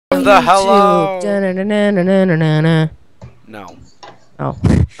of the hello. Da-na-na-na-na-na-na. No. Oh.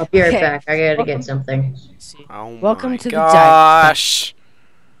 I'll be right Okay. back. I gotta Welcome- get something. Oh Welcome my to the gosh.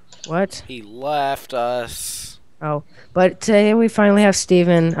 What? He left us. Oh, but today we finally have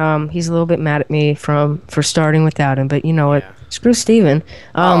Steven. He's a little bit mad at me for starting without him, but you know what? Yeah. Screw Steven.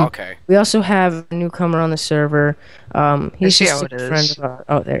 Oh, okay. We also have a newcomer on the server. He's see just how a it good friend is. of ours.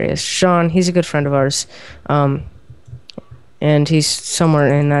 Oh, there he is. Sean, he's a good friend of ours. And he's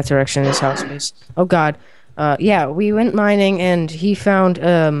somewhere in that direction in his house base. Oh God. Yeah, we went mining and he found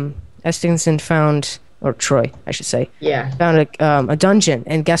Estinson found, or Troy, I should say. Yeah. Found a dungeon,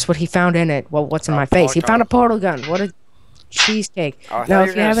 and guess what he found in it? Well, what's in my face? He found a portal gun. What a cheesecake! Oh, Now,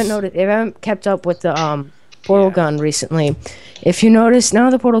 if you haven't noticed, if you haven't kept up with the portal gun recently, if you notice, now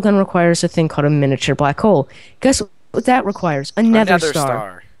the portal gun requires a thing called a miniature black hole. Guess what that requires? A nether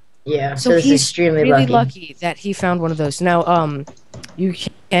star. Yeah. So this is he's extremely really lucky. lucky that he found one of those. Now, you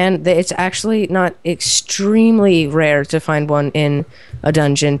can. It's actually not extremely rare to find one in a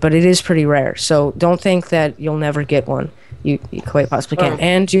dungeon, but it is pretty rare. So don't think that you'll never get one. You quite possibly can,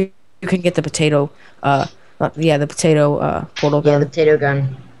 and you can get the potato. The potato portal gun. Yeah, the potato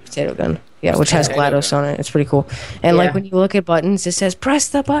gun. Potato gun. Yeah, which has Potato GLaDOS gun. on it. It's pretty cool. And Yeah. like when you look at buttons, it says press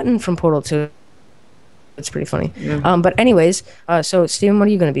the button from Portal 2. It's pretty funny. Mm. But anyways, so Steven, what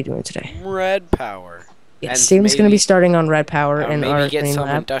are you going to be doing today? Red power. Yeah, And Steven's going to be maybe- starting on red power in maybe our get green some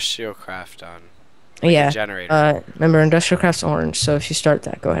lab. industrial craft done. Like a Yeah. generator. Remember, industrial craft's orange, so if you start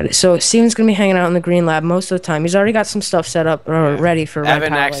that, go ahead. So Steven's going to be hanging out in the green lab most of the time. He's already got some stuff set up or ready for red Evan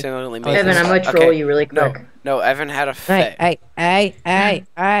power. accidentally made Evan, this I'm gonna up. troll Okay, you really No, quick. no, Evan had a Hey, fail.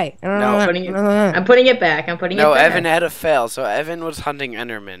 hey. No. I'm putting it back. I'm putting No, it back. Evan had a fail. So Evan was hunting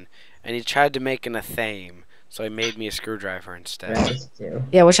Enderman, and he tried to make an athame. So he made me a screwdriver instead. Right, too.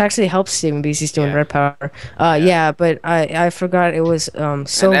 Yeah, which actually helps Steven because he's doing Yeah. red power. Yeah, but I forgot it was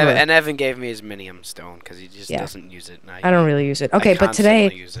silver. And Evan gave me his minium stone because he just Yeah. doesn't use it. And I don't really use it. I Okay, but constantly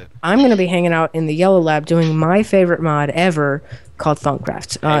today use it. I'm going to be hanging out in the yellow lab doing my favorite mod ever called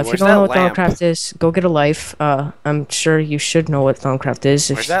Thaumcraft. Hey, If you where's don't know that what lamp? Thaumcraft is, go get a life. I'm sure you should know what Thaumcraft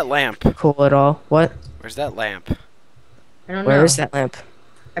is. If Where's that lamp? you're cool at all. What? Where's that lamp? I don't know. Where is that lamp?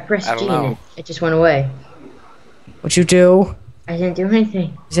 I pressed I don't G know. and it just went away. What'd you do? I didn't do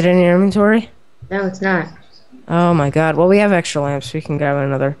anything. Is it in your inventory? No, it's not. Oh my god. Well, we have extra lamps. We can grab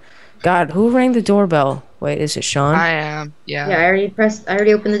another. God, who rang the doorbell? Wait, is it Sean? I am. Yeah, I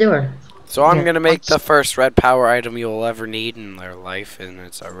already opened the door. So I'm Yeah. gonna make the first red power item you'll ever need in their life, and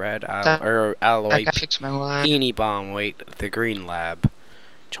it's a red I alloy gotta fix my line. peony bomb. Wait, the green lab.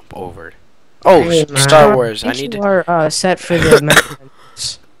 Jump over. Oh, Hey, Star man. Wars! I think need you to. are set for the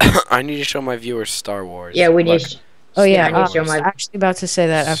measurements. I need to show my viewers Star Wars. Yeah, we need. Look. Oh yeah, I need to show I was my. actually about to say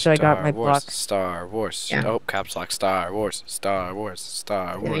that after I got Star my Wars, block. Star Wars. Yeah. Oh, caps lock. Star Wars. Star Wars.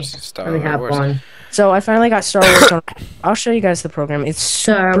 Star Let me- Wars. Star Let me hop Wars. on. So I finally got Star Wars on. I'll show you guys the program. It's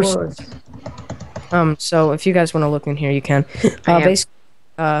Star super. Wars. So if you guys want to look in here, you can. I am. Basically,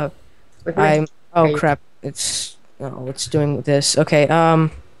 Look at I'm. Oh Right. crap! It's doing this. Okay.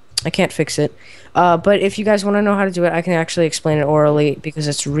 I can't fix it. But if you guys want to know how to do it, I can actually explain it orally because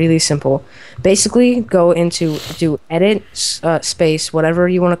it's really simple. Basically, go into edit space whatever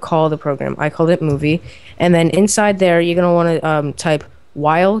you want to call the program. I called it movie, and then inside there you're gonna want to type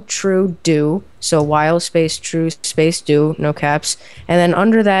while true do. So while space true space do, no caps, and then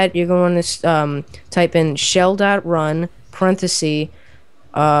under that you're going to type in shell.run parenthesis.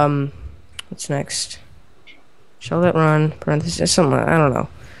 What's next? Shell.run parenthesis something. I don't know.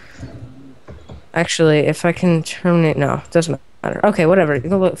 Actually, if I can terminate, no, it doesn't matter. Okay, whatever. You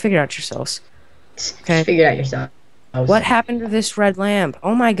go figure it out yourselves. Okay. Figure it out yourself. What happened to this red lamp?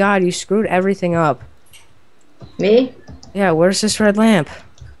 Oh my god, you screwed everything up. Me? Yeah, where's this red lamp?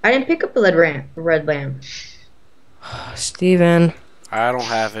 I didn't pick up the red lamp. Steven. I don't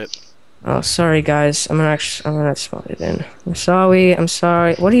have it. Oh, sorry guys. I'm gonna spot it in. I'm sorry.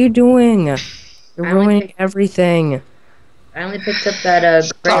 What are you doing? You're I only ruining everything. I only picked up that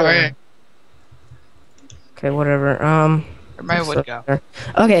gray Sorry. lamp. Okay, whatever. Where'd my wood go?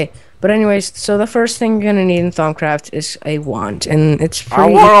 Okay, but anyways, so the first thing you're gonna need in Thaumcraft is a wand, and it's I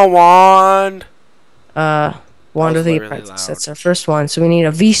pretty. want a wand. Wand That of the was really Apprentice. loud. That's our first one. So we need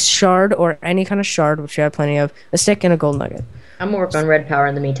a V shard or any kind of shard, which we have plenty of, a stick, and a gold nugget. I'm gonna work on red power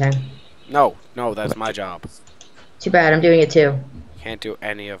in the meantime. No, that's my job. Too bad, I'm doing it too. Can't do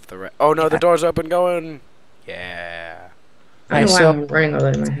any of the red. Oh no, the door's open. Going. Yeah. I don't know why so I'm running all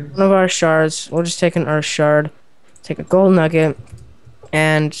over my head. one of our shards. We'll just take an earth shard, take a gold nugget,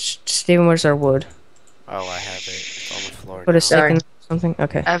 and Steven, where's our wood? Oh, I have it. It's on the floor. Put now. a stick Sorry. in something.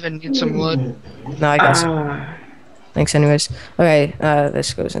 Okay. Evan, need some wood. No, I got some. Ah, Thanks, anyways. Okay,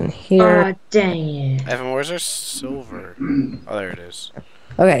 this goes in here. Oh, dang it. Evan, where's our silver? Oh, there it is.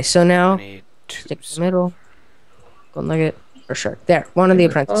 Okay, so I now need 2 stick in the middle. Gold nugget for sure. There, one of the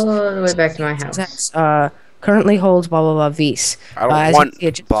apprentices. All the way back to my house. That's, currently holds blah blah blah Vs. I don't As you want can see,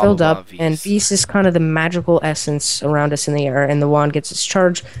 it just blah, filled blah, up, blah, and Vs. Vs is kind of the magical essence around us in the air, and the wand gets its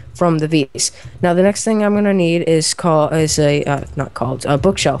charge from the Vs. Now, the next thing I'm gonna need is a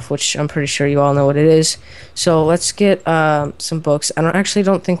bookshelf, which I'm pretty sure you all know what it is. So let's get some books. I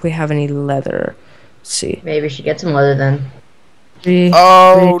don't think we have any leather. Let's see. Maybe we should get some leather then.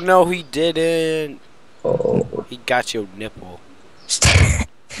 Oh, no, he didn't. Oh. He got your nipple.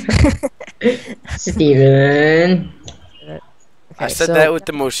 Steven. I said that with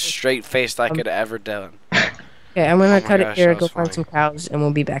the most straight face I could ever done. Okay, I'm gonna Oh my cut gosh, it here, that go was find funny. some cows, and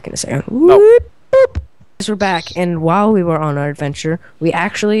we'll be back in a second. Nope. Whoop, boop. Guys, we're back, and while we were on our adventure,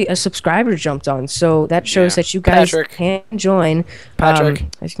 a subscriber jumped on, so that shows Yeah. that you guys Patrick. can join. Patrick.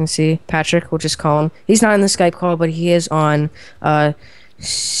 As you can see, Patrick, we'll just call him. He's not in the Skype call, but he is on.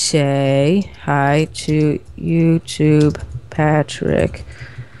 Say hi to YouTube, Patrick.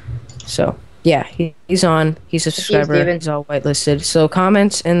 So. Yeah, he's on. He's a subscriber. Steven. He's all whitelisted. So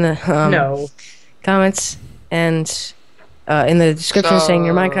comments in the No. comments and in the description saying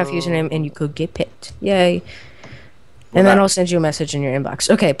your Minecraft username, and you could get picked. Yay! And then I'll send you a message in your inbox.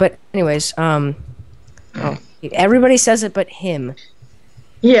 Okay, but anyways, everybody says it but him.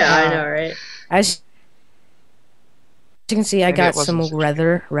 Yeah, I know, right? As you can see, I Maybe got it wasn't some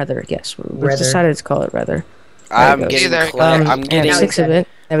leather. Yes, we Leather. decided to call it leather. I'm There you go. getting There you clay. go. I'm and getting 6 of it.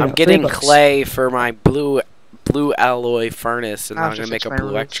 There we I'm go, getting 3 books. clay for my blue alloy furnace, and I'll I'm gonna just make a fix my blue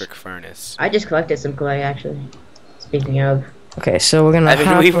rules. electric furnace. I just collected some clay, actually. Speaking of. Okay, so we're gonna. I mean,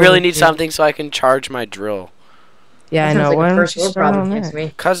 hop we over really need here. something so I can charge my drill. Yeah, I That sounds know. like Why a don't first you world start problem on against that?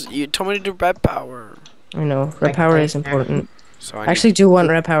 me. Cause you told me to do red power. I know. Red Like power clay. is important. So I I actually do want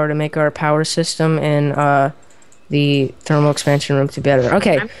red power to make our power system in the thermal expansion room to better.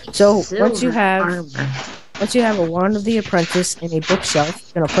 Okay, so once you have a wand of the apprentice and a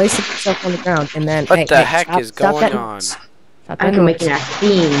bookshelf, you're gonna place the bookshelf on the ground, and then What the heck is stop going that on? noise. Stop I that can make noise. a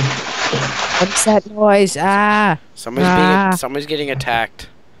theme. What's that noise? Ah, Somebody's getting attacked.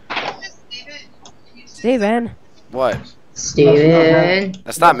 Steven. What? Steven.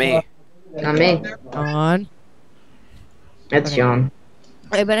 That's not me. Not me. On. That's Okay. John.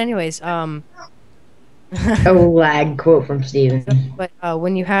 Hey, but anyways, A lag quote from Steven. but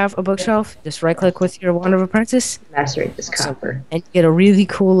when you have a bookshelf, just right-click with your wand of apprentice, Macerate this copper. and you get a really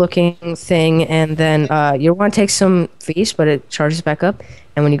cool looking thing, and then your wand takes some fees, but it charges back up,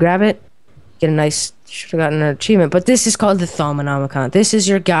 and when you grab it, get a nice, should have gotten an achievement, but this is called the Thaumonomicon. This is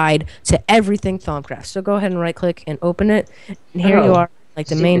your guide to everything Thaumcraft. So go ahead and right click and open it, and here you Oh, are, like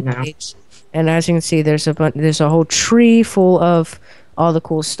the main stupid now. page, and as you can see, there's a whole tree full of all the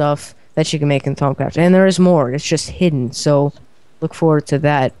cool stuff that you can make in Thaumcraft, and there is more. It's just hidden, so look forward to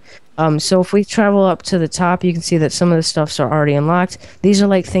that. So if we travel up to the top, you can see that some of the stuffs are already unlocked. These are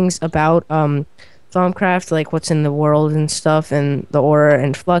like things about Thaumcraft, like what's in the world and stuff, and the aura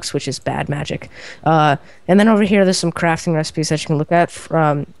and flux, which is bad magic. And then over here, there's some crafting recipes that you can look at.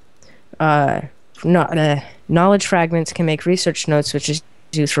 From knowledge fragments can make research notes, which is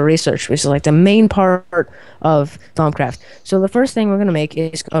used for research, which is like the main part of Thaumcraft. So the first thing we're gonna make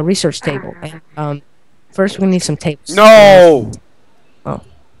is a research table. And first, we're gonna need some tables. No. Oh.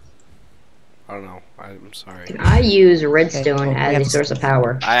 I don't know. I'm sorry. I use redstone Okay, as a source of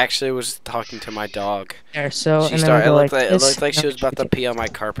power. I actually was talking to my dog. There, so She and then started. we It go looked like like, this, it looked like she and was about to then pee on my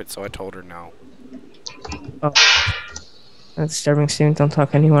carpet, so I told her no. That's disturbing. Steven, don't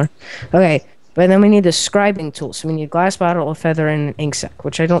talk anymore. Okay, but then we need the scribing tool. So we need a glass bottle, a feather, and an ink sac,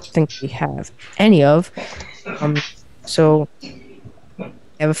 which I don't think we have any of. So we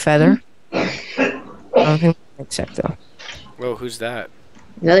have a feather. I don't think we have an ink sac though. Whoa, who's that?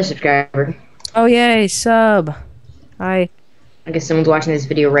 Another subscriber. Oh yay, sub. Hi. I guess someone's watching this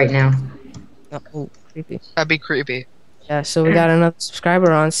video right now. Oh, creepy. That'd be creepy. Yeah, so we got another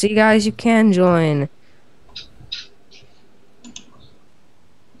subscriber on. See, guys, you can join.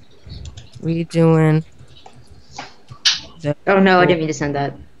 We doing? Oh no, I didn't mean to send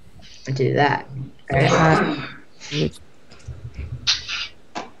that. I do that. Alright.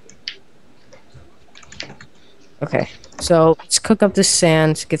 Okay, so let's cook up the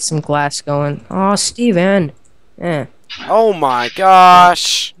sand, get some glass going. Oh, Steven. Yeah. Oh my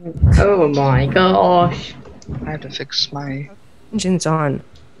gosh! Oh my gosh. I have to fix my. Engine's on.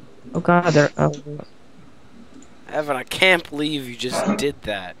 Oh god, they're. Oh, Evan, I can't believe you just did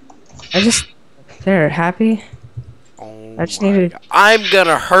that. they're happy. Oh I just my needed- God. I'm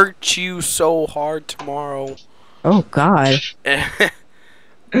gonna hurt you so hard tomorrow. Oh God. Me That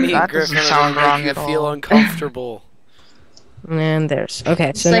and doesn't Griffin are sound gonna make wrong you at feel all. uncomfortable. And there's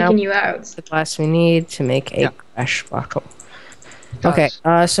okay. So now Psyching you out. the glass we need to make a Yeah. crash bottle. It Okay.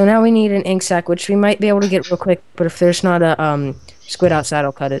 does. So now we need an ink sac, which we might be able to get real quick. But if there's not a squid outside,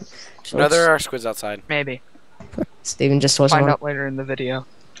 I'll cut it. So No, there let's- are squids outside. Maybe. Steven just wasn't Find on. out later in the video.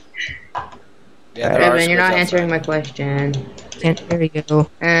 Yeah, there are Evan, you're squids not answering outside. my question. Can't hear you. So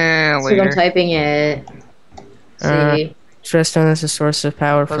I'm Later. typing it. See. Redstone is a source of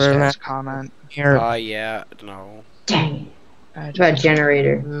power Those for guys comment. here. Yeah, no. Dang. I What about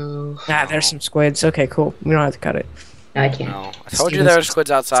generator? Ooh. There's some squids. Okay, cool. We don't have to cut it. No, I can't. No. I told you there were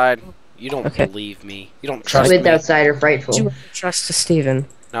squids outside. You don't Okay. believe me. You don't trust Squids me. outside are Do you frightful. trust to Steven?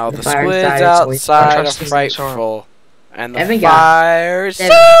 No, The the fire squids inside is always outside are trust me, frightful. And the Evan got- fire is so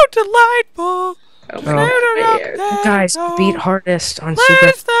Evan. delightful. Oh my God. You guys beat hardest on Let Super.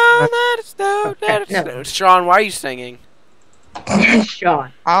 it snow, let it snow, let it No. snow. Sean, why are you singing?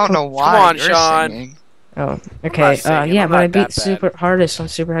 Sean. I don't know why on, you're Sean. singing. Oh, okay. singing, Yeah, I'm but I not that beat bad. Super hardest on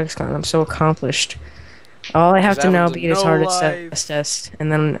Super Hexagon. I'm so accomplished. All I have to That now one's a beat is no hardest life. test,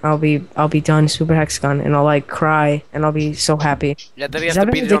 and then I'll be done Super Hexagon, and I'll like cry, and I'll be so happy. Yeah, then you Because have I've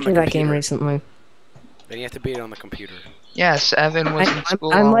to been beat it on addicted the to that game computer. recently. Then you have to beat it on the computer. Yes, Evan was in I'm-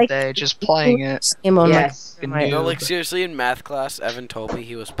 school I'm all like- day just playing it. Game on my- Yes. my, Ew. No, like seriously, in math class, Evan told me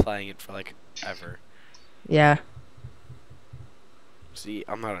he was playing it for like ever. yeah. See,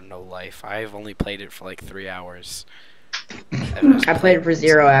 I'm not a no life. I've only played it for like 3 hours. Evan has I played it for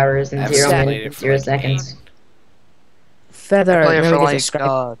 0 hours and I've 0 played minutes it and for 0 like seconds. Feather. I played it let for me get like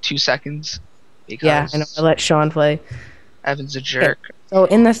described. 2 seconds. Because Yeah, I know. I let Sean play. Evan's a jerk. So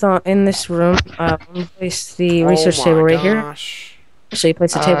in this room, we place the research oh table my right here. gosh. So you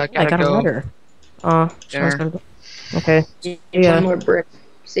place the table. I gotta got a go. letter. Sean's Dinner. gotta go. Okay. Yeah. One more brick.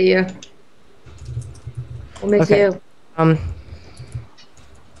 See ya. We'll miss Okay. you.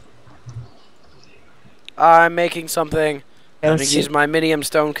 I'm making something. Okay, I'm gonna let's use see. my minium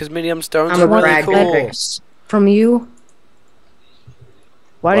stone because minium stones I'm are a really brag cool. letter. From you.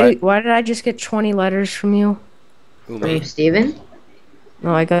 What? Why did I just get 20 letters from you? Who, From me? Steven?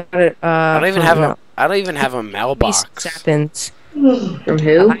 No, I got it. I don't even from- have no. a. I don't even have a Beast mailbox. happens. From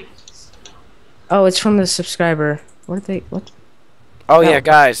who? Oh, it's from the subscriber. What did they? What? Oh No. yeah,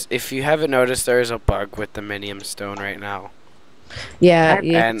 guys, if you haven't noticed, there is a bug with the minium stone right now. Yeah,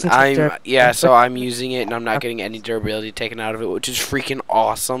 yeah. And it's in Twitter. so I'm using it and I'm not getting any durability taken out of it, which is freaking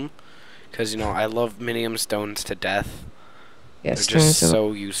awesome. Because, you know, I love minium stones to death. Yes, They're just so-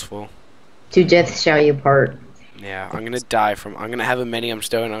 so useful. To death shall you part. Yeah, I'm gonna die from. I'm gonna have a minium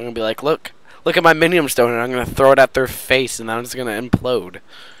stone. And I'm gonna be like, look at my minium stone, and I'm gonna throw it at their face, and then I'm just gonna implode.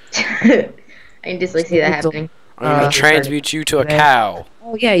 I can just like see that happening. I'm gonna Uh, transmute you to a okay. cow.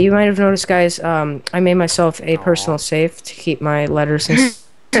 Oh yeah, you might have noticed, guys. I made myself a personal safe to keep my letters and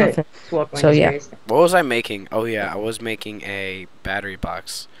stuff in. So, yeah. What was I making? Oh yeah, I was making a battery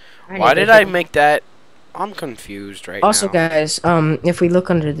box. I Why need did to- I make that? I'm confused right Also, now. guys, if we look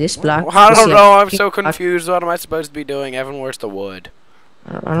under this block, I we don't see a know. I'm pink so block. confused. What am I supposed to be doing? Evan, where's the wood?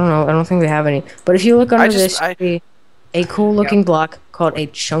 I don't know. I don't think we have any. But if you look under this, I- see a cool-looking block called a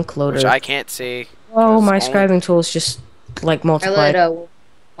chunk Which loader. I can't see. Oh, 'cause my only- scribing tools just like I multiply. let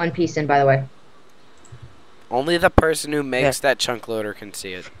One Piece in, by the way. Only the person who makes that chunk loader can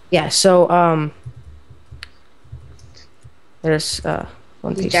see it. Yeah. So there's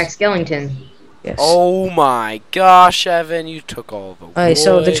one This is piece. Jack Skellington. Yes. Oh my gosh, Evan, you took all the wood. Alright,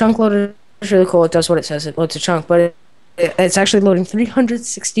 so the chunk loader is really cool. It does what it says. It loads a chunk, but it's actually loading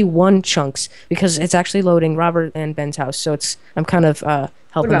 361 chunks because it's actually loading Robert and Ben's house. So I'm kind of What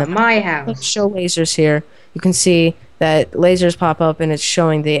helping about them. my Let's house? show lasers here. You can see that lasers pop up and it's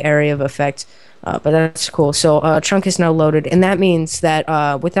showing the area of effect. But that's cool. So chunk is now loaded, and that means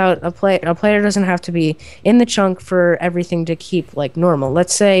that without a player doesn't have to be in the chunk for everything to keep like normal.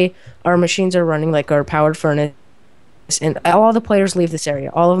 Let's say our machines are running like our powered furnace, and all the players leave this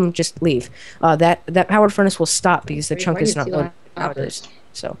area. All of them just leave. That powered furnace will stop because the Wait, chunk why is do you not feel loaded like nowadays.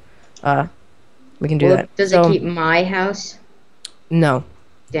 So we can do Well, that. does So, it keep my house? No.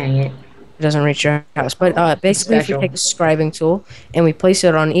 Dang it. It doesn't reach your house. But basically, if we Special. take a scribing tool and we place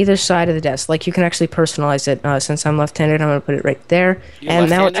it on either side of the desk, like you can actually personalize it. Since I'm left-handed, I'm going to put it right there. You And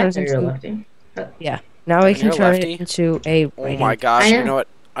now it left-handed? turns You're into lefty. now we And can you're turn lefty? it into a Oh right my gosh, I you know. know what?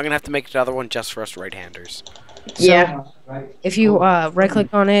 I'm gonna have to make another one just for us right-handers. Yeah. If you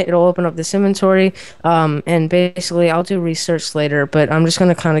right-click on it, it'll open up this inventory. And basically, I'll do research later, but I'm just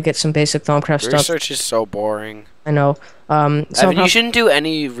gonna kind of get some basic Thaumcraft stuff. Research is so boring. I know. Evan, you shouldn't do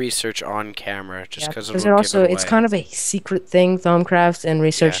any research on camera just because it'll give it away. It's kind of a secret thing, Thaumcraft, and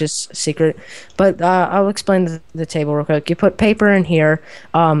research is secret. But I'll explain the table real quick. You put paper in here,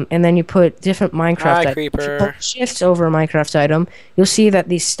 and then you put different Minecraft items. Creeper. If you hold shift over a Minecraft item, you'll see that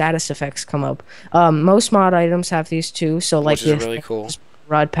these status effects come up. Most mod items have these too, so like which is really cool.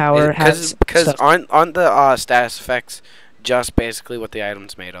 Rod power has because stuff. on the status effects, just basically what the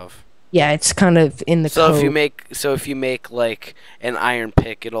item's made of. Yeah, it's kind of in the code. If you make like an iron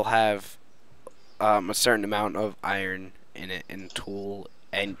pick, it'll have a certain amount of iron in it and tool.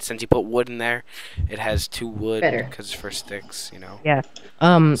 And since you put wood in there, it has 2 wood because it's for sticks, you know. Yeah.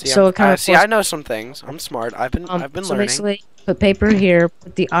 I know some things. I'm smart. I've been learning. Basically, put paper here,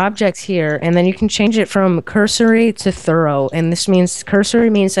 put the object here, and then you can change it from cursory to thorough. And this means cursory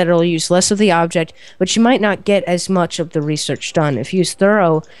means that it'll use less of the object, but you might not get as much of the research done. If you use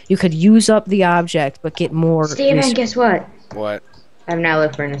thorough, you could use up the object but get more. Steven, guess what? What? I have an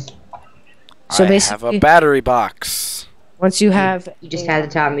outlet furnace. So I have a battery box. Once you have, you just had to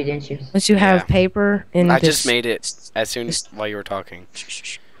tell me, didn't you? Once you have paper in I just made it as soon as while you were talking.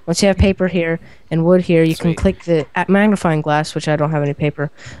 Once you have paper here and wood here, you can click the magnifying glass, which I don't have any paper,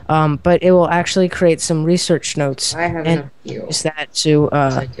 but it will actually create some research notes. I have and use that to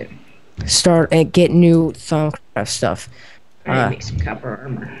start and get new Thaumcraft stuff. I need to make some copper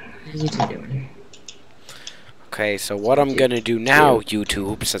armor. What are you doing? Okay, so what I'm gonna do now,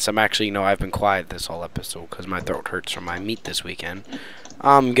 YouTube, since I'm actually, I've been quiet this whole episode because my throat hurts from my meat this weekend.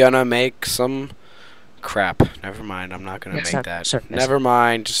 I'm gonna make some crap. Never mind, I'm not gonna make that. Never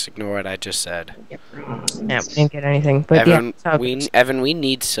mind, just ignore what I just said. Yeah, we didn't get anything. But Evan, we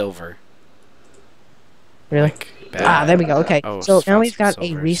need silver. Really? There we go. Okay, so now we've got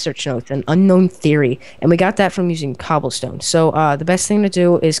a research note, an unknown theory, and we got that from using cobblestone. So the best thing to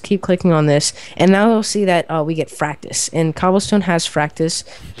do is keep clicking on this, and now you'll see that we get fractus, and cobblestone has fractus.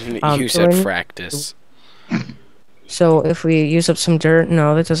 You said fractus. So if we use up some dirt,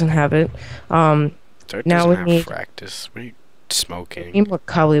 no, that doesn't have it. Dirt now doesn't we have need fractus. What are you smoking? We need more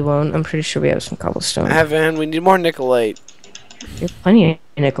cobblestone. I'm pretty sure we have some cobblestone. Evan, we need more nickelite. We have plenty of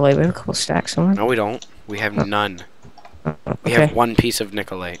nickelite. We have a couple stacks somewhere. No, we don't. We have none. We have 1 piece of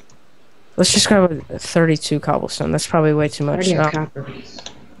nickelite. Let's just grab 32 cobblestone. That's probably way too much.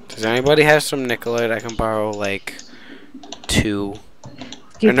 Does anybody have some nickelite I can borrow, like 2?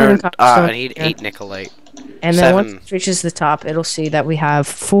 I need 8 nickelite. And then once it reaches the top, it'll see that we have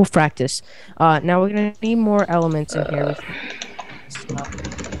full fractus. Now we're gonna need more elements in here.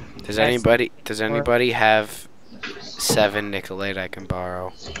 Does anybody have 7 nickelite I can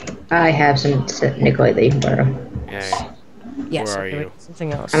borrow? I have some nickelite that you can borrow. Yeah. Yes. Where are you?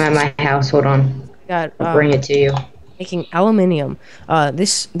 Something else. I'm at my house. Hold on. I'll bring it to you. Making aluminium.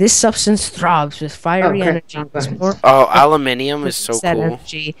 This substance throbs with fiery energy. Aluminium is so cool.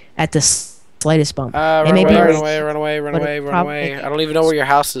 Energy at the slightest bump. Run away. I don't even know where your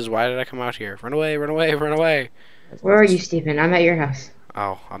house is. Why did I come out here? Run away. Where are you, Stephen? I'm at your house.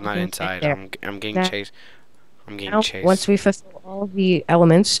 Oh, I'm not inside. I'm getting chased. Once we fulfill all the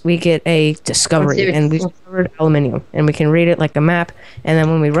elements, we get a discovery, and we discovered aluminium, and we can read it like a map. And then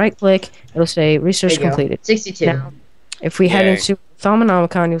when we right-click, it'll say research completed. 62. Now, if we head into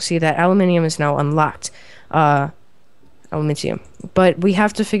Thaumonomicon, you'll see that aluminium is now unlocked. Aluminium, but we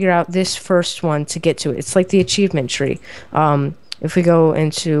have to figure out this first one to get to it. It's like the achievement tree. If we go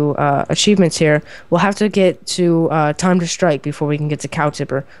into achievements here, we'll have to get to time to strike before we can get to cow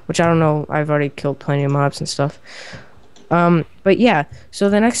tipper, which I don't know. I've already killed plenty of mobs and stuff. But yeah,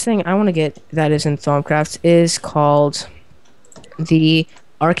 so the next thing I want to get that is in Thaumcraft is called the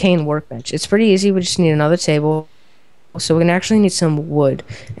arcane workbench. It's pretty easy. We just need another table. So we're gonna actually need some wood,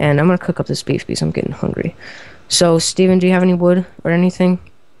 and I'm gonna cook up this beef because I'm getting hungry. So Steven, do you have any wood or anything?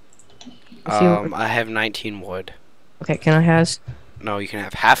 I have 19 wood. Okay, can I have? No, you can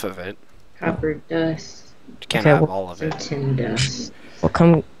have half of it. Copper dust. You can't have all of it. Tin dust. Well,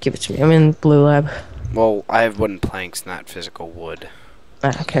 come give it to me. I'm in blue lab. Well, I have wooden planks, not physical wood.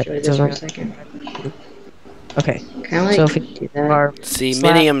 Okay. Just for a second. Okay. So if we do that. See,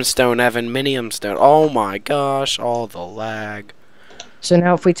 minium stone, Evan, minium stone. Oh my gosh, all the lag. So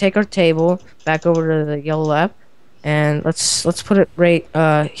now if we take our table back over to the yellow lab, and let's put it right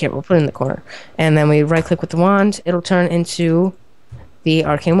here. We'll put it in the corner, and then we right click with the wand. It'll turn into the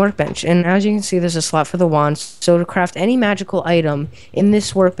arcane workbench. And as you can see, there's a slot for the wand. So to craft any magical item in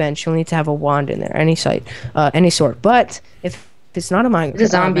this workbench, you'll need to have a wand in there, any sort. But if it's not a Minecraft, there's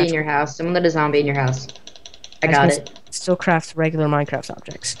a zombie in your house. Someone let a zombie in your house. I got it. still craft regular Minecraft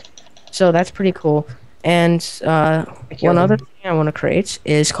objects. So that's pretty cool. And one other thing I want to create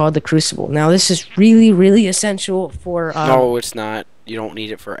is called the Crucible. Now this is really, really essential for. No, it's not. You don't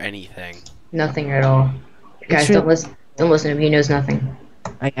need it for anything. Nothing at all. Guys, don't listen. Don't listen to him. He knows nothing.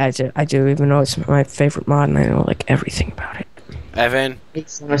 I do, even though it's my favorite mod and I know like everything about it. Evan. He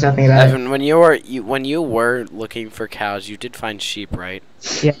knows nothing about Evan, when you were looking for cows, you did find sheep, right?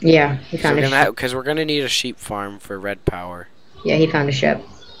 Yeah. Yeah, he found a sheep. Because we're gonna need a sheep farm for red power. Yeah, he found a sheep.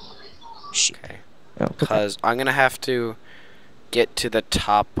 Okay. Because I'm gonna have to get to the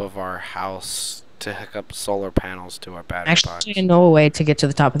top of our house to hook up solar panels to our battery box. Actually, I know a way to get to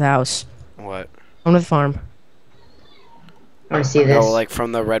the top of the house. What? Come to the farm. I want to see this. No, like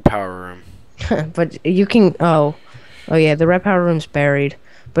from the red power room. But you can. Oh yeah, the red power room's buried.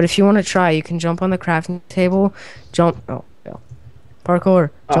 But if you want to try, you can jump on the crafting table. Jump. Oh, no.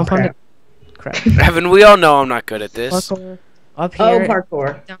 Parkour. Jump on the. Crap. Evan, we all know I'm not good at this. Parkour. Up here. Oh,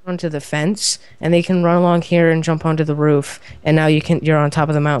 parkour. Down onto the fence, and they can run along here and jump onto the roof. And now you're on top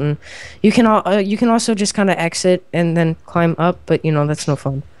of the mountain. You can also just kind of exit and then climb up, but that's no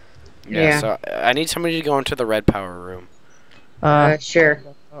fun. Yeah. So I need somebody to go into the red power room. Sure.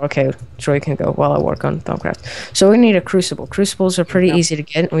 Okay, Troy can go while I work on Thumbcraft. So we need a crucible. Crucibles are pretty easy to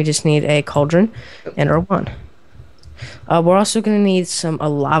get. We just need a cauldron and our wand. We're also gonna need a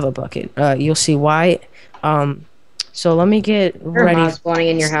lava bucket. You'll see why. So let me get ready. Mobs spawning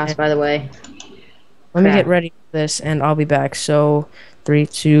in your house, by the way. Let me get ready for this, and I'll be back. So 3,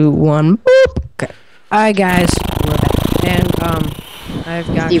 2, 1. Boop. Okay. Alright, guys, we're back, and I've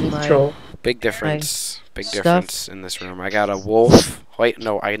got Steven's troll. Big difference. Big difference in this room. I got a wolf. Wait,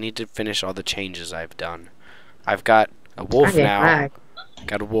 no, I need to finish all the changes I've done. I've got a wolf now.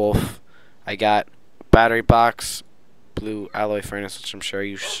 Got a wolf. I got battery box, blue alloy furnace, which I'm sure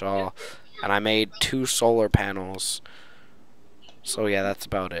you saw, and I made 2 solar panels. So yeah, that's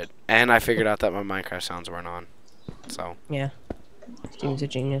about it. And I figured out that my Minecraft sounds weren't on. So yeah, Steven's a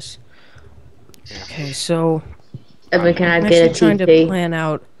genius. Yeah. Okay, so Evan, can I I'm get a trying to TP? plan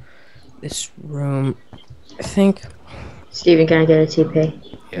out this room. I think. Steven, can I get a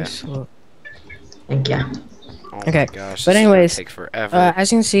TP? Yeah. Thank you. Oh okay. My gosh, but anyways, take forever.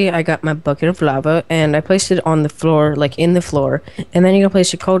 as you can see, I got my bucket of lava, and I placed it on the floor, like in the floor. And then you're gonna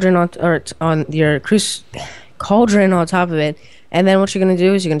place your cauldron on your cauldron on top of it. And then what you're gonna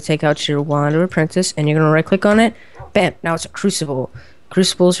do is you're gonna take out your wand or apprentice, and you're gonna right-click on it. Bam! Now it's a crucible.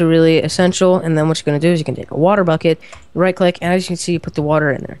 Crucibles are really essential, and then what you're going to do is you can take a water bucket, right-click, and as you can see, you put the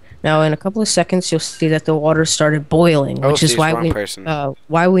water in there. Now, in a couple of seconds, you'll see that the water started boiling, which is why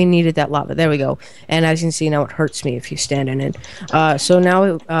we needed that lava. There we go. And as you can see, now it hurts me if you stand in it. So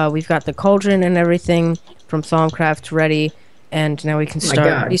now we've got the cauldron and everything from Thumbcraft ready, and now we can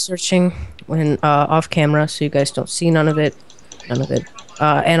start researching when off camera, so you guys don't see none of it.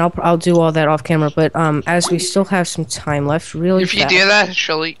 And I'll do all that off camera, but as we still have some time left, really If you do that,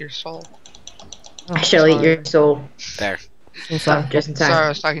 she'll eat your soul. I shall eat your soul. There. Oh, just in time. Sorry, I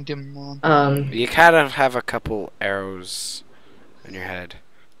was talking to my mom. You kind of have a couple arrows in your head.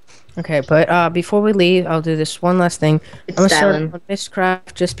 Okay, but before we leave, I'll do this one last thing. I'm gonna start on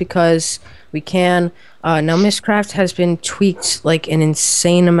Mistcraft just because we can. Now Mistcraft has been tweaked like an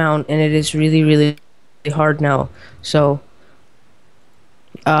insane amount, and it is really, really hard now. So.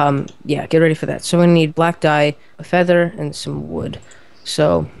 Yeah, get ready for that. So we need black dye, a feather, and some wood.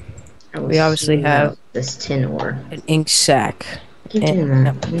 So we obviously have this tin ore, an ink sack, and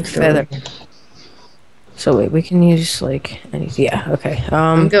a feather. So wait, we can use like anything. Yeah, okay.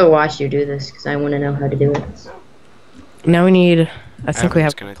 I'm gonna watch you do this because I want to know how to do it. Now we need. I think we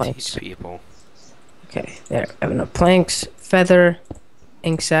have gonna planks. teach people. Okay, there. I have enough planks, feather,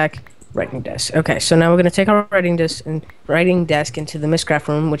 ink sack. Writing desk. Okay, so now we're gonna take our writing desk into the Mistcraft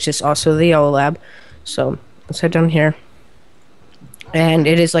room, which is also the yellow lab. So let's head down here, and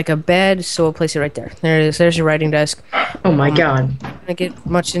it is like a bed, so we'll place it right there. There it is. There's your writing desk. Oh my god! I'm not gonna get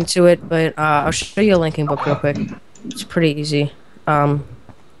much into it, but I'll show you a linking book real quick. It's pretty easy. So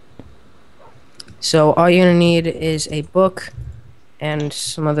all you're gonna need is a book and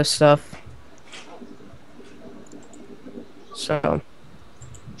some other stuff. So.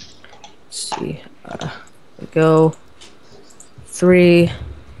 Let's see. We go 3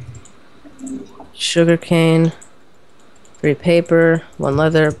 sugarcane, 3 paper, 1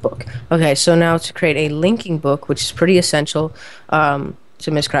 leather, book. Okay, so now to create a linking book, which is pretty essential to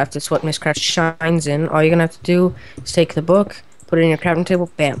Mistcraft. It's what Mistcraft shines in. All you're gonna have to do is take the book, put it in your crafting table,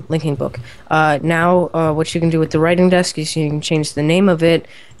 bam, linking book. Now, what you can do with the writing desk is you can change the name of it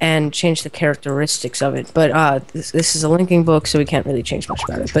and change the characteristics of it. But this is a linking book, so we can't really change much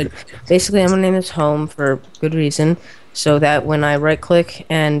about it. But basically, I'm gonna name this home for good reason. so that when I right click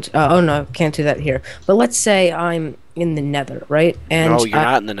and oh no, can't do that here. But let's say I'm in the Nether, right? And No, you're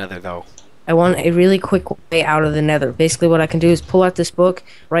not in the Nether though. I want a really quick way out of the Nether. Basically, what I can do is pull out this book,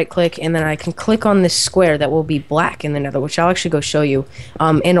 right click, and then I can click on this square that will be black in the Nether, which I'll actually go show you.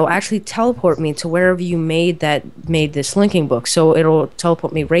 And it'll actually teleport me to wherever you made this linking book. So it'll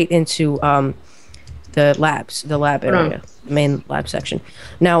teleport me right into the lab area, the main lab section.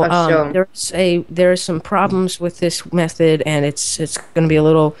 Now, there's some problems with this method, and it's going to be a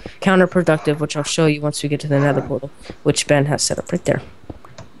little counterproductive, which I'll show you once we get to the Nether portal, which Ben has set up right there.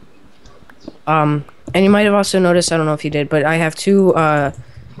 And you might have also noticed, I don't know if you did, but I have two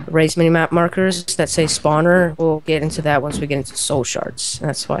raised minimap markers that say spawner. We'll get into that once we get into soul shards.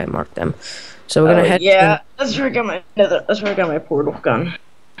 That's why I marked them. So we're gonna head. Yeah, that's where I got my Nether. That's where I got my portal gun.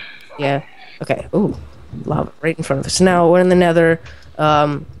 Yeah. Okay. Ooh, lava right in front of us. Now we're in the Nether.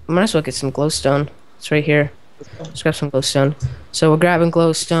 I might as well get some glowstone. It's right here. Let's grab some glowstone. So we're grabbing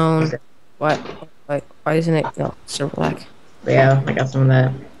glowstone. What? Why isn't it? No, server lag. Yeah, I got some of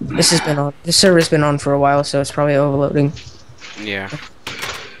that. This server's been on for a while, so it's probably overloading. Yeah.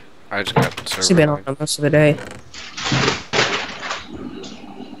 I just got the server. It's been on most of the day.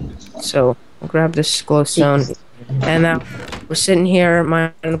 So we'll grab this glowstone, and now we're sitting here,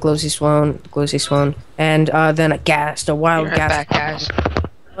 mining the glowsy stone, and then a wild Right gas. back, guys.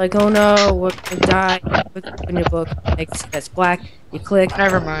 Like, oh no, we're gonna die. Open your book, that's black. You click.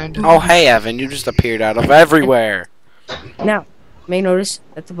 Never mind. Oh, hey, Evan, you just appeared out of everywhere. Now, you may notice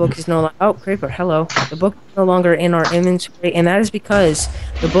that the book is no longer. Oh, creeper! Hello. The book is no longer in our inventory, and that is because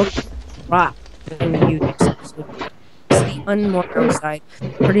the book dropped when you use it. So it's the unmarked side,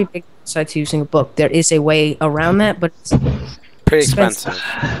 pretty big side to using a book. There is a way around that, but it's Pretty expensive.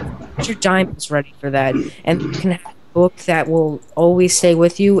 Get your diamonds ready for that, and you can have a book that will always stay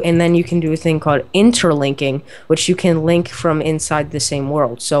with you, and then you can do a thing called interlinking, which you can link from inside the same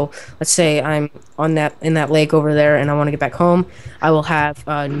world. So let's say I'm in that lake over there, and I want to get back home. I will have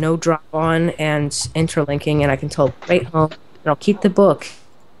no drop on and interlinking, and I can teleport right home, and I'll keep the book,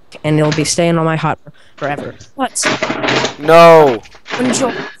 and it'll be staying on my hot forever. What? No.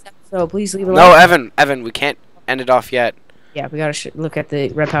 Enjoy this episode. Please leave a No, like. Evan, we can't end it off yet. Yeah, we gotta look at the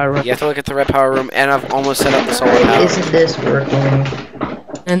red power room. You have to look at the red power room, and I've almost set up the solar power. Isn't this working?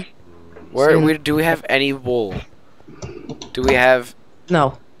 And Do we have any wool? Do we have?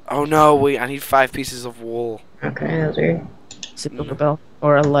 no, Oh no, I need 5 pieces of wool. Okay, those are. silver bell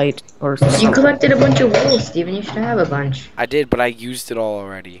or a light or You something. collected a bunch of wool, Steven. You should have a bunch. I did, but I used it all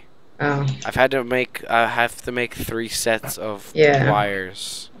already. Oh. I have to make 3 sets of Yeah.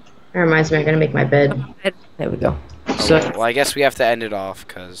 wires. That reminds me, I'm gonna make my bed. There we go. Oh, So well, I guess we have to end it off,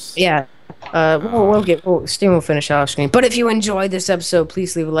 cause yeah, Steam will finish off screen. But if you enjoyed this episode,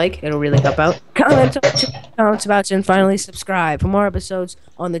 please leave a like. It'll really help out. Comments about it, and finally subscribe for more episodes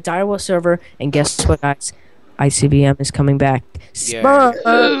on the Direwolf server. And guess what, guys? ICBM is coming back. Yeah.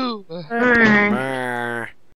 Ooh. Brr.